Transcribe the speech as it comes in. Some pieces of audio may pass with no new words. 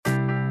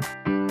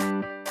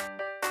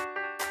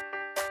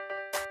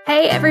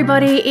Hey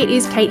everybody, it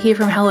is Kate here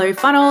from Hello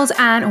Funnels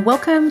and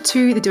welcome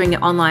to the Doing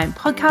It Online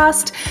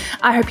podcast.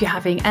 I hope you're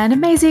having an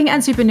amazing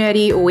and super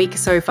nerdy week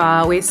so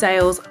far with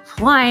sales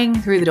flying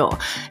through the door.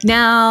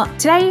 Now,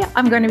 today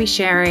I'm going to be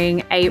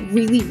sharing a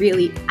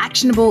really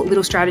actionable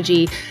little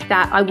strategy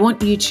that I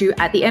want you to,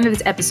 at the end of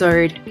this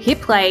episode, hit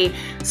play,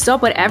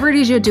 stop whatever it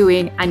is you're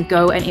doing and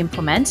go and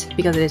implement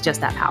because it is just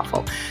that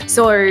powerful.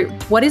 So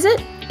what is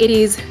it? It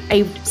is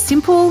a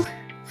simple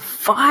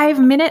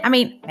 5-minute,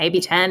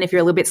 maybe 10 if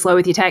you're a little bit slow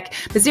with your tech,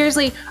 but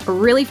seriously, a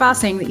really fast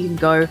thing that you can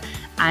go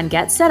and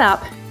get set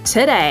up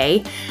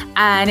today.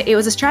 And it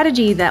was a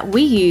strategy that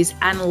we used.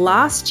 And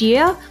last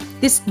year,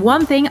 this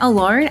one thing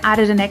alone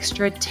added an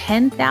extra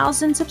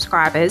 10,000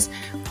 subscribers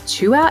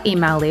to our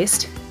email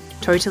list,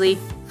 totally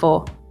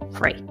for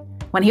free.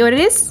 Want to hear what it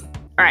is?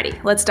 Alrighty,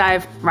 let's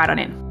dive right on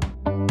in.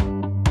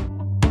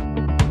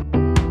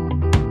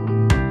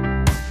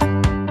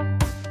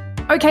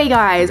 Okay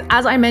guys,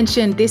 as I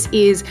mentioned, this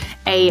is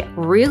a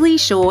really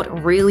short,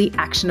 really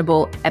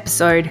actionable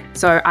episode.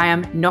 So I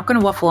am not going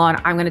to waffle on,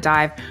 I'm going to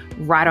dive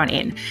right on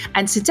in.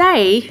 And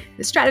today,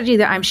 the strategy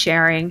that I'm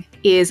sharing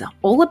is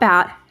all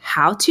about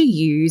how to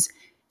use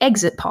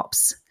exit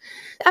pops.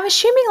 I'm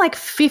assuming like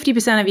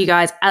 50% of you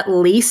guys at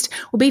least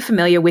will be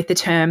familiar with the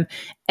term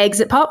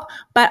exit pop,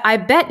 but I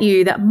bet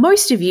you that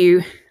most of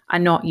you are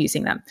not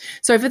using them.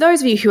 So for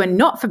those of you who are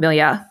not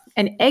familiar,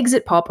 an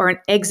exit pop or an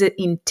exit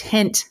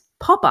intent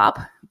pop-up,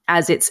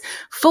 as its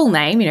full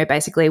name,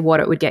 basically what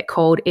it would get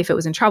called if it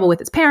was in trouble with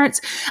its parents,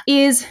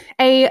 is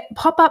a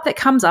pop-up that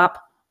comes up,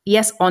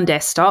 yes, on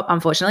desktop,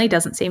 unfortunately,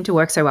 doesn't seem to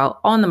work so well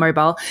on the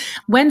mobile,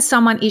 when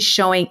someone is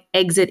showing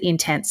exit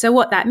intent. So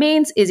what that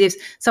means is if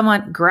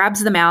someone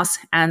grabs the mouse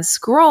and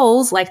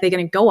scrolls like they're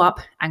going to go up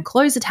and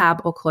close the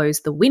tab or close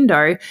the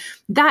window,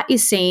 that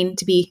is seen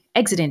to be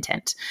exit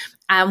intent.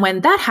 And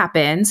when that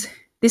happens,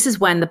 this is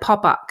when the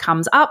pop-up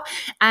comes up,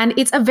 and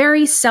it's a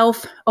very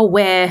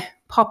self-aware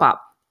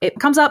pop-up. It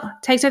comes up,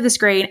 takes over the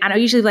screen, and I'll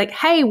usually be like,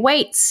 hey,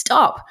 wait,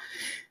 stop.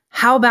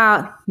 How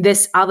about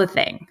this other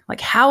thing? Like,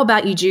 how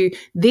about you do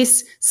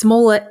this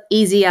smaller,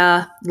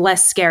 easier,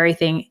 less scary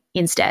thing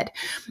instead?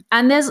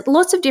 And there's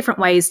lots of different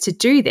ways to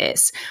do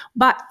this.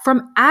 But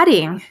from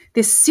adding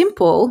this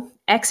simple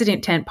exit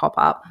intent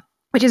pop-up,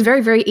 which is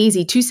very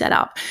easy to set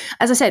up.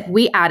 As I said,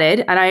 we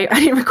added, and I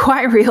didn't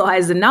quite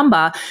realize the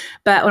number,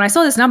 but when I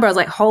saw this number, I was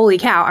like, holy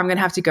cow, I'm going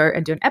to have to go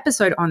and do an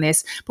episode on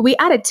this. But we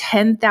added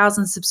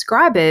 10,000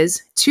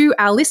 subscribers to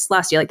our list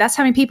last year. Like, that's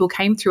how many people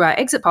came through our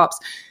exit pops.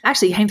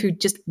 Actually came through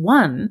just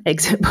one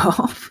exit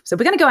pop. So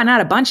we're going to go and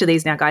add a bunch of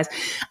these now, guys.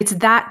 It's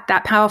that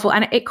powerful,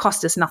 and it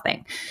cost us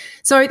nothing.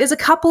 So there's a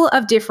couple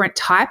of different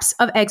types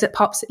of exit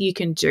pops that you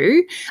can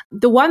do.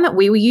 The one that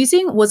we were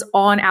using was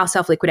on our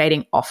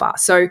self-liquidating offer.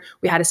 So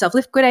we had a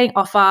self-liquidating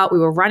offer. We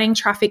were running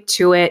traffic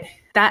to it.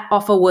 That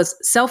offer was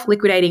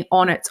self-liquidating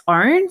on its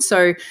own.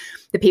 So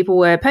the people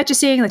were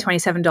purchasing the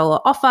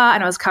 $27 offer,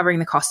 and I was covering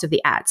the cost of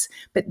the ads.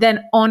 But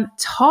then on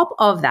top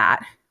of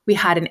that, we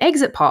had an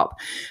exit pop.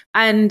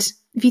 And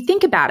if you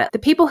think about it, the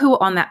people who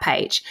were on that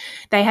page,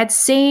 they had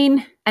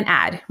seen an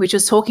ad which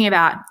was talking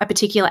about a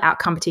particular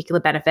outcome,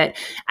 particular benefit,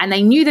 and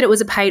they knew that it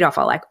was a paid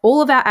offer. Like,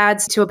 all of our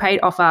ads to a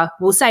paid offer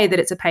will say that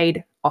it's a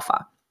paid offer.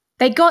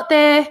 They got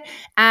there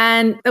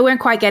and they weren't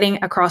quite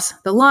getting across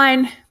the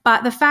line,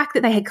 but the fact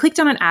that they had clicked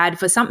on an ad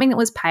for something that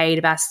was paid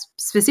about a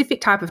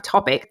specific type of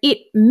topic, it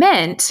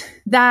meant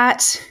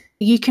that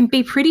you can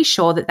be pretty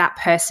sure that that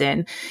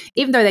person,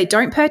 even though they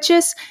don't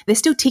purchase, they're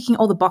still ticking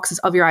all the boxes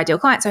of your ideal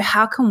client. So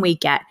how can we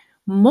get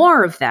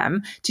more of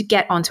them to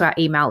get onto our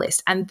email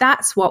list? And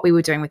that's what we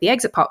were doing with the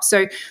exit pop.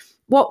 So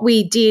what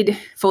we did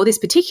for this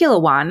particular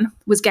one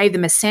was gave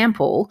them a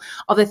sample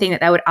of the thing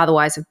that they would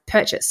otherwise have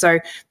purchased. So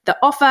the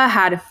offer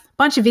had a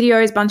bunch of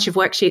videos, bunch of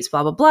worksheets,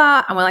 blah, blah,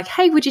 blah. And we're like,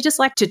 hey, would you just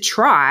like to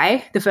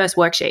try the first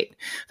worksheet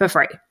for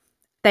free?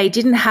 They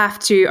didn't have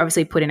to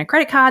obviously put in a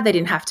credit card. They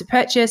didn't have to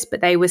purchase,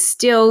 but they were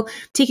still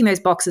ticking those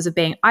boxes of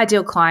being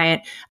ideal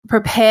client,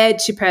 prepared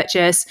to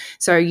purchase.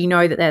 So you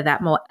know that they're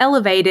that more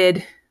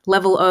elevated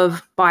level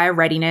of buyer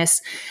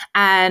readiness.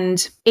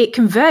 And it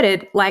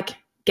converted like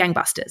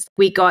gangbusters.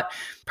 We got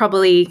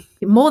probably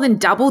more than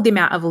double the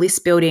amount of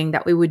list building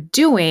that we were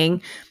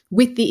doing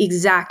with the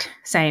exact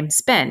same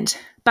spend.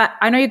 But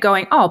I know you're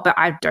going, oh, but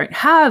I don't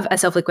have a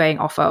self-liquidating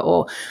offer,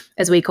 or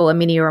as we call a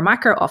mini or a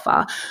micro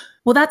offer.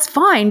 Well, that's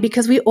fine,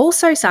 because we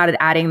also started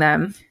adding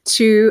them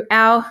to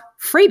our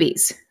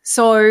freebies.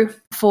 So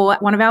for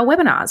one of our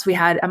webinars, we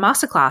had a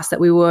masterclass that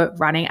we were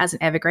running as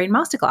an evergreen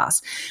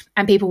masterclass,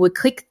 and people would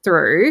click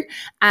through.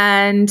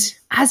 And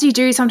as you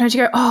do, sometimes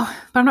you go, oh,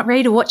 but I'm not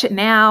ready to watch it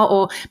now.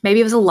 Or maybe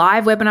it was a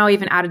live webinar. We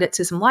even added it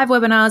to some live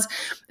webinars.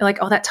 They're like,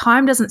 oh, that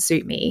time doesn't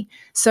suit me.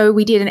 So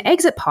we did an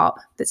exit pop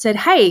that said,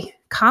 hey,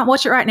 can't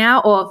watch it right now,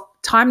 or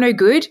time no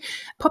good.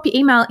 Pop your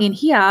email in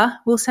here.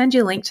 We'll send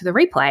you a link to the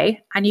replay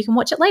and you can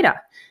watch it later.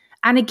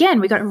 And again,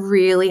 we got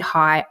really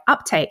high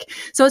uptake.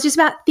 So it's just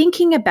about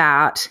thinking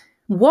about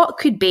what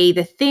could be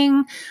the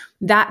thing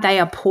that they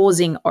are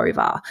pausing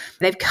over.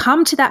 They've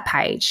come to that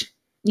page.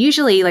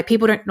 Usually, like,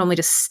 people don't normally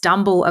just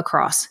stumble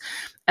across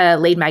a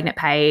lead magnet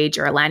page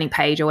or a landing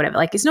page or whatever.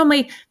 Like it's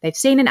normally they've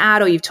seen an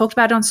ad or you've talked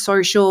about it on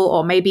social,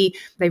 or maybe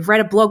they've read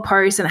a blog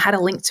post and had a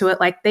link to it.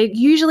 Like they're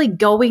usually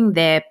going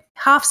there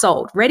half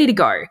sold, ready to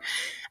go.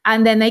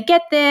 And then they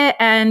get there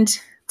and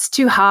it's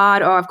too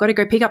hard, or I've got to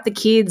go pick up the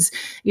kids,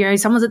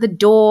 someone's at the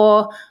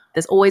door.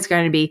 There's always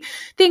going to be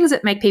things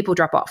that make people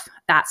drop off.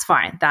 That's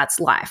fine. That's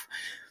life.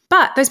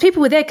 But those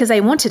people were there because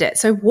they wanted it.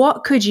 So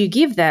what could you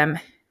give them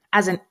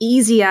as an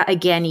easier,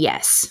 again,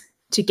 yes,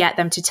 to get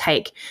them to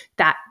take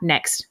that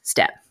next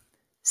step?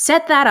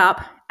 Set that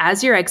up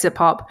as your exit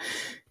pop,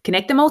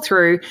 connect them all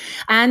through,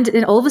 and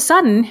then all of a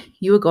sudden,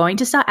 you are going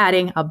to start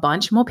adding a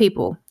bunch more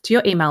people to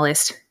your email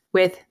list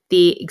with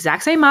the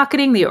exact same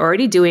marketing that you're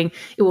already doing.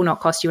 It will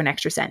not cost you an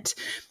extra cent.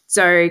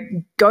 So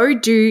go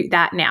do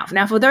that now.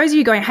 Now, for those of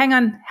you going, hang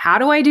on, how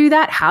do I do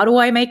that? How do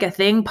I make a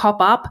thing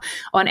pop up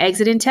on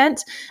Exit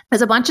Intent?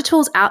 There's a bunch of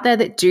tools out there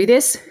that do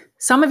this.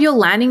 Some of your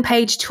landing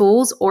page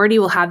tools already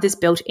will have this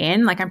built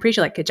in. Like I'm pretty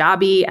sure like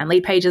Kajabi and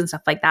Lead Pages and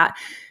stuff like that.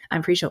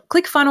 I'm pretty sure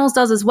ClickFunnels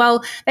does as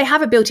well. They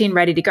have it built in,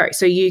 ready to go.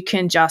 So you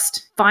can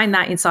just find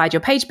that inside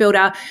your page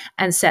builder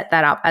and set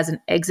that up as an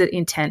Exit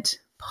Intent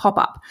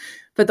pop-up.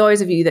 For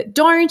those of you that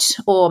don't,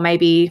 or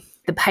maybe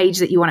the page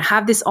that you want to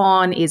have this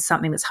on is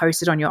something that's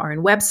hosted on your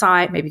own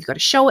website, maybe you've got a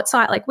Show It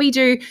site like we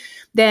do,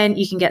 then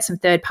you can get some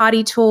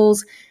third-party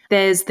tools.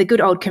 There's the good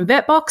old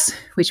ConvertBox,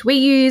 which we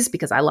use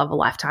because I love a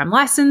lifetime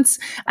license.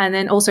 And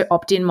then also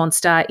Opt-in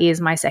Monster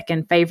is my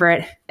second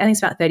favorite. I think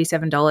it's about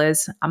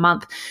 $37 a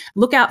month.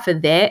 Look out for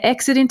their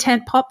Exit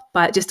Intent pop,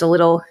 but just a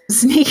little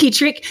sneaky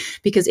trick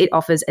because it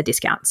offers a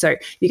discount. So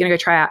if you're going to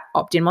go try out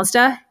Opt-in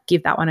Monster,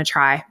 give that one a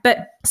try.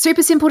 But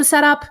super simple to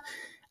set up.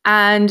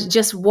 And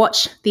just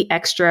watch the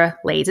extra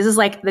leads. This is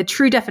like the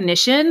true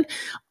definition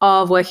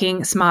of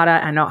working smarter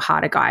and not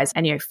harder, guys.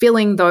 And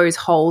filling those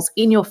holes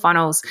in your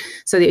funnels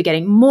so that you're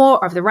getting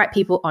more of the right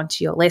people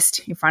onto your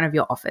list in front of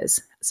your offers.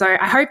 So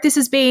I hope this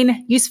has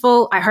been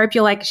useful. I hope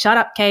you're like, shut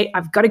up, Kate.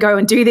 I've got to go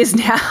and do this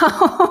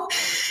now.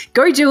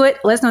 Go do it.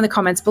 Let us know in the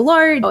comments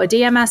below or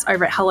DM us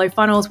over at Hello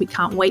Funnels. We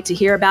can't wait to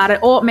hear about it.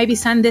 Or maybe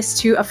send this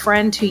to a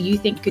friend who you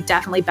think could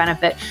definitely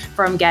benefit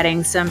from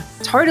getting some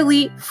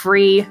totally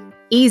free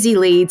easy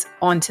leads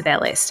onto their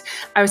list.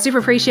 I would super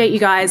appreciate you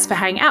guys for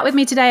hanging out with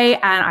me today,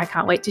 and I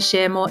can't wait to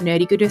share more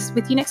nerdy goodness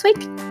with you next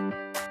week.